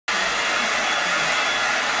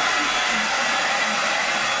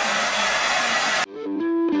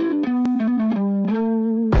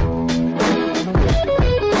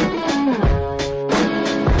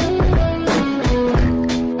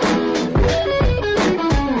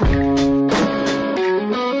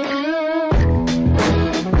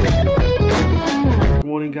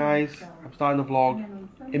starting the vlog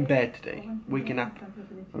in bed today, waking up.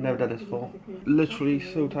 I've never done this before. Literally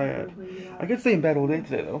so tired. I could stay in bed all day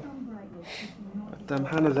today though. But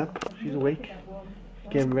Hannah's up, she's awake,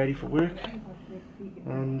 getting ready for work,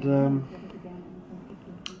 and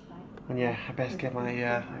yeah, I best get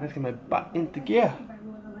my butt into gear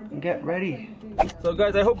and get ready. So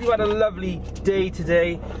guys, I hope you had a lovely day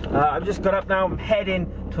today. I've just got up now, I'm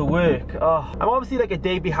heading to work. I'm obviously like a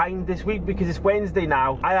day behind this week because it's Wednesday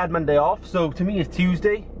now. I had Monday off, so to me it's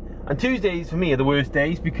Tuesday. And Tuesdays for me are the worst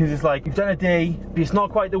days because it's like, you've done a day, but it's not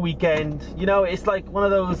quite the weekend. You know, it's like one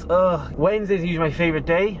of those, Wednesday's usually my favourite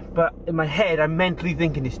day, but in my head I'm mentally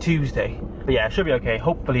thinking it's Tuesday. But yeah, it should be okay,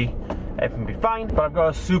 hopefully everything will be fine. But I've got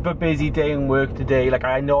a super busy day in work today. Like,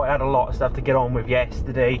 I know I had a lot of stuff to get on with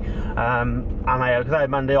yesterday, and because I had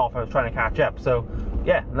Monday off, I was trying to catch up. So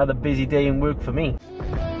yeah, another busy day in work for me.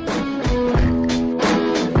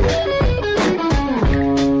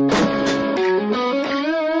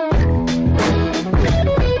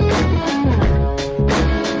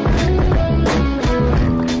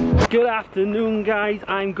 Good afternoon guys,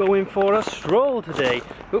 I'm going for a stroll today.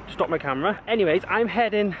 Oops, dropped my camera. Anyways, I'm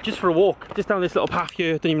heading just for a walk, just down this little path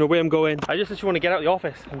here. Don't even know where I'm going. I just want to get out of the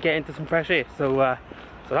office and get into some fresh air. So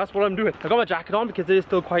that's what I'm doing. I got my jacket on because it is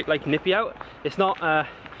still quite like nippy out. It's not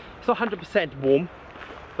 100% warm,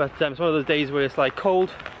 but it's one of those days where it's like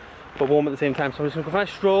cold but warm at the same time. So I'm just gonna go for a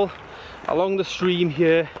nice stroll along the stream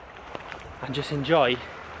here and just enjoy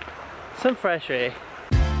some fresh air.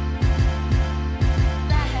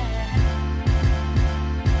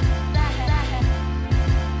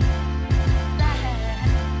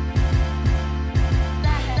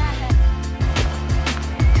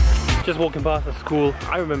 Just walking past the school.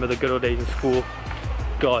 I remember the good old days in school.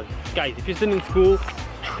 God, guys, if you're still in school,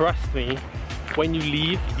 trust me, when you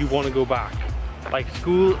leave, you want to go back. Like,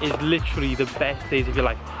 school is literally the best days of your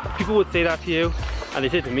life. People would say that to you, and they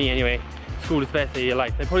say to me anyway, school is the best day of your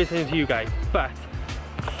life. They're probably saying it to you guys, but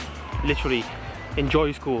literally,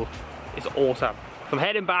 enjoy school. It's awesome. So I'm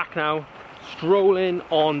heading back now, strolling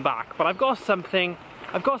on back, but I've got something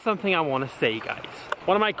I want to say, guys.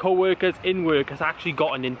 One of my co-workers in work has actually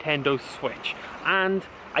got a Nintendo Switch, and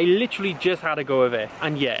I literally just had a go of it,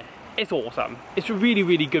 and yeah, it's awesome. It's a really,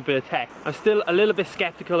 really good bit of tech. I'm still a little bit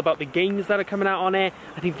skeptical about the games that are coming out on it.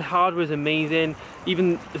 I think the hardware is amazing.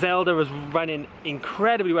 Even Zelda was running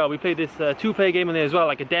incredibly well. We played this two-player game on there as well,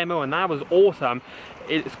 like a demo, and that was awesome.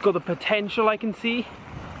 It's got the potential I can see,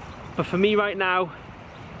 but for me right now,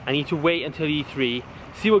 I need to wait until E3,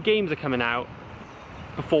 see what games are coming out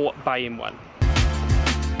before buying one.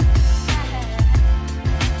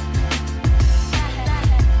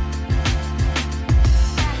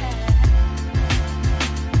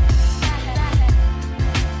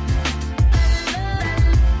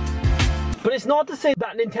 But it's not to say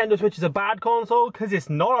that Nintendo Switch is a bad console, because it's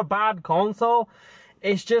not a bad console.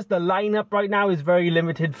 It's just the lineup right now is very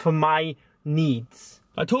limited for my needs.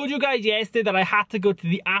 I told you guys yesterday that I had to go to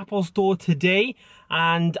the Apple store today,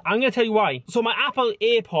 and I'm going to tell you why. So my Apple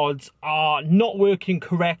AirPods are not working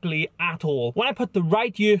correctly at all. When I put the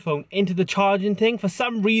right earphone into the charging thing, for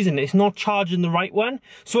some reason it's not charging the right one.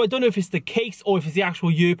 So I don't know if it's the case or if it's the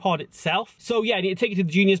actual EarPod itself. So yeah, I need to take it to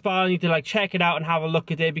the Genius Bar. I need to like check it out and have a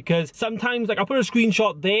look at it, because sometimes, like, I'll put a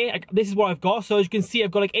screenshot there. Like, this is what I've got. So as you can see,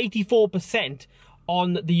 I've got like 84%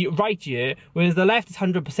 on the right ear, whereas the left is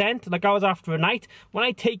 100%. Like, I was after a night, when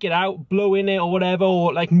I take it out, blow in it or whatever,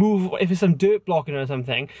 or like move if it's some dirt blocking or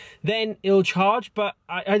something, then it'll charge. But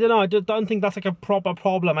I don't know, I don't think that's like a proper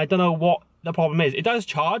problem. I don't know what the problem is. It does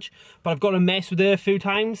charge, but I've got to mess with it a few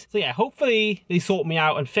times. So yeah, hopefully they sort me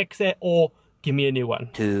out and fix it, or give me a new one.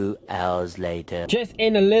 2 hours later. Just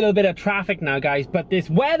in a little bit of traffic now, guys, but this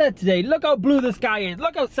weather today, look how blue the sky is,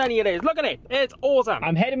 look how sunny it is, look at it, it's awesome.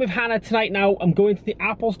 I'm heading with Hannah tonight now. I'm going to the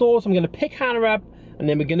Apple store, so I'm going to pick Hannah up, and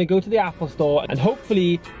then we're going to go to the Apple store and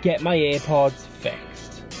hopefully get my AirPods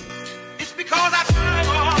fixed. It's because I tried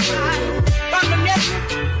all night.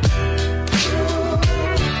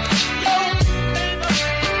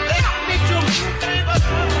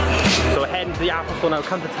 So we're heading to the Apple store now,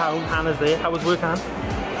 come to town. Hannah's there. How was work, Hannah?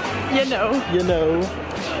 You know. You know.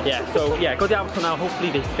 Yeah, so yeah, go to the Apple store now.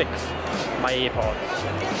 Hopefully they fix my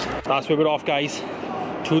AirPods. That's where we're off, guys.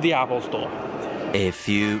 To the Apple store. A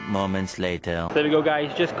few moments later. There we go,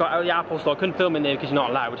 guys. Just got out of the Apple store. Couldn't film in there because you're not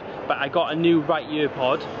allowed. But I got a new right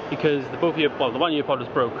EarPod because the one EarPod was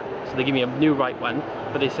broke. So they gave me a new right one.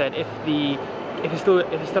 But they said if it still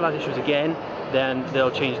has issues again, then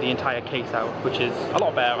they'll change the entire case out, which is a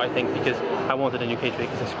lot better, I think, because I wanted a new case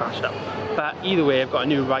because I scratched up. But either way, I've got a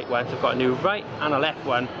new right one, so I've got a new right and a left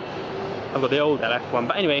one. I've got the old left one,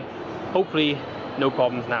 but anyway, hopefully no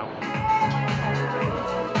problems now.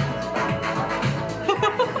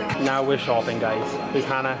 now we're shopping, guys. Here's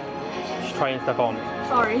Hannah. She's trying stuff on.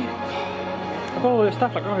 Sorry. I've got all this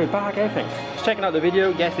stuff, like got her bag, everything. Just checking out the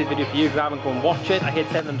video. Yesterday's video for you. If you haven't, go and watch it. I hit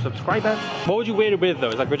 7 subscribers. What would you wear it with though?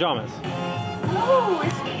 It's like pajamas? No,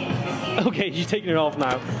 it's... Okay, she's taking it off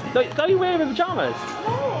now. No, don't you wear it with pajamas?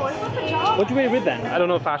 No, it's not pajamas. What do you wear it with then? I don't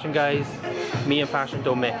know fashion, guys. Me and fashion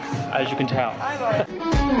don't mix, as you can tell. I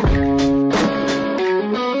know.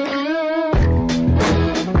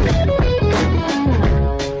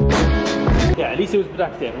 Yeah, at least it was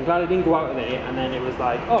productive. I'm glad I didn't go out with it and then it was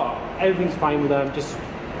like, oh, everything's fine with them, just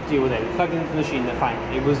deal with it. Plugged into the machine, they're fine.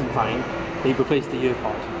 It wasn't fine. They replaced the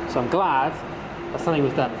AirPod. So I'm glad that something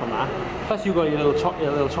was done from that. Plus you got your little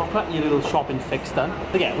chocolate, your little shopping fix done.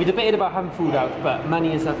 But yeah, we debated about having food out, but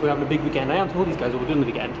money and stuff, we're having a big weekend. I haven't told these guys what we're doing the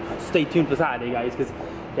weekend. Stay tuned for Saturday, guys, because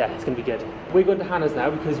yeah, it's gonna be good. We're going to Hannah's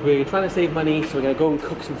now because we're trying to save money, so we're gonna go and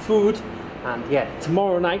cook some food. And yeah,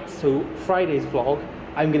 tomorrow night, so Friday's vlog,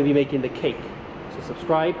 I'm gonna be making the cake. So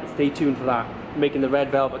subscribe and stay tuned for that. I'm making the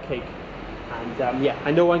red velvet cake. And yeah,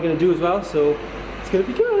 I know what I'm gonna do as well, so it's gonna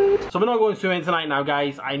be good. So we're not going swimming tonight now,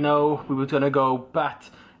 guys. I know we were gonna go, but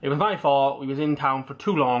it was my fault. We was in town for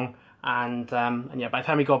too long, and yeah, by the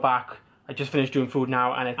time we got back, I just finished doing food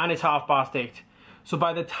now, and it's 8:30. So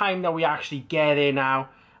by the time that we actually get there now,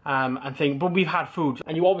 and think, but we've had food,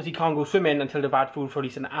 and you obviously can't go swimming until they've had food for at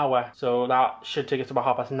least an hour. So that should take us to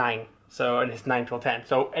about 9:30. So, and it's 9 till 10.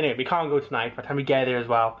 So anyway, we can't go tonight. By the time we get there as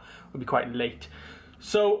well, we'll be quite late.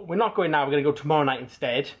 So we're not going now, we're gonna go tomorrow night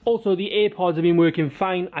instead. Also, the AirPods have been working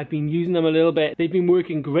fine. I've been using them a little bit. They've been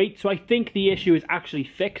working great. So I think the issue is actually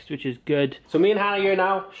fixed, which is good. So me and Hannah are here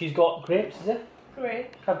now. She's got grapes, is it? Great.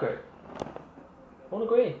 Have grape. I want a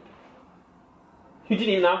grape. You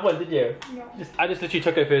didn't even have one, did you? No. I just literally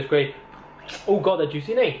took her first grape. Oh god, they're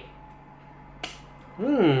juicy, eh?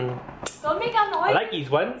 Mmm. Don't make that noise. I like these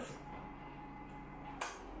ones.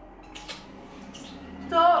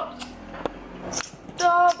 Stop.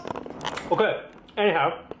 Stop. Okay,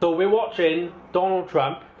 anyhow, so we're watching Donald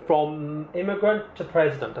Trump from immigrant to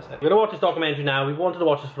president, that's it. We're gonna watch this documentary now. We've wanted to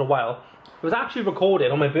watch this for a while. It was actually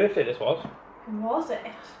recorded on my birthday, this was. Was it?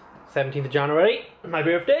 17th of January, my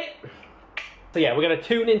birthday. So yeah, we're gonna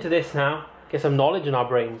tune into this now, get some knowledge in our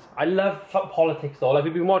brains. I love politics though, like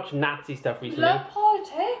we've been watching Nazi stuff recently. Love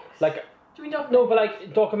politics? Like, do we documentaries? no, but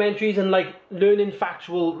like documentaries and like learning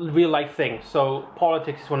factual real life things. So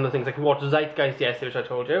politics is one of the things. Like we watched Zeitgeist yesterday, which I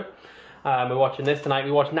told you. We're watching this tonight.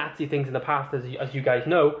 We watched Nazi things in the past, as you guys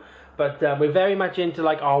know. But we're very much into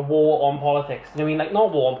like our war on politics. You know what I mean? Like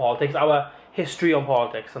not war on politics, our history on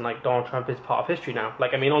politics. And like Donald Trump is part of history now.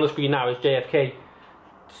 Like I mean, on the screen now is JFK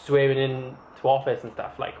swearing in to office and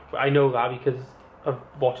stuff. Like I know that because of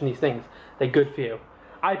watching these things. They're good for you.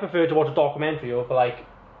 I prefer to watch a documentary over like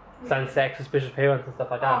sex, suspicious parents and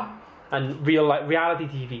stuff like that. And real like reality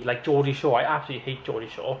TV, like Geordie Shore. I absolutely hate Geordie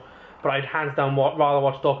Shore, but I'd hands down rather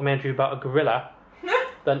watch a documentary about a gorilla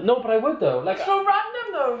than no. But I would though. Like so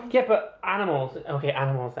random though. Yeah, but animals. Okay,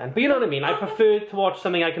 animals then. But you know what I mean. I prefer to watch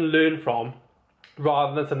something I can learn from,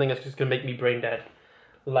 rather than something that's just gonna make me brain dead,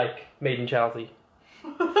 like Made in Chelsea.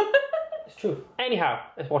 It's true. Anyhow,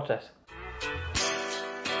 let's watch this.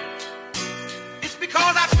 It's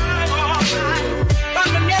because I tried all night.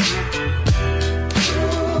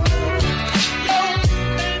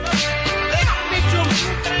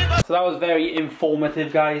 So that was very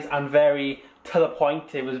informative, guys, and very to the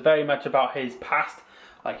point. It was very much about his past,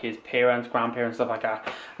 like his parents, grandparents, stuff like that.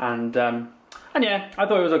 And yeah, I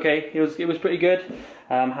thought it was okay. It was pretty good.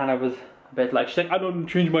 Hannah was a bit like, she's like, I don't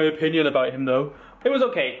change my opinion about him though. It was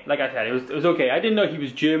okay. Like I said, it was okay. I didn't know he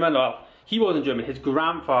was German. Well, he wasn't German. His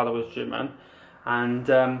grandfather was German, and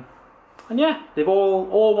yeah, they've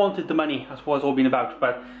all wanted the money. That's what it's all been about.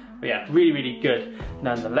 But yeah, really, really good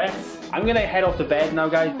nonetheless. I'm gonna head off to bed now,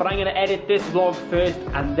 guys, but I'm gonna edit this vlog first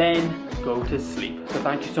and then go to sleep. So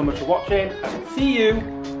thank you so much for watching. I will see you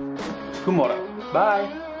tomorrow. Bye.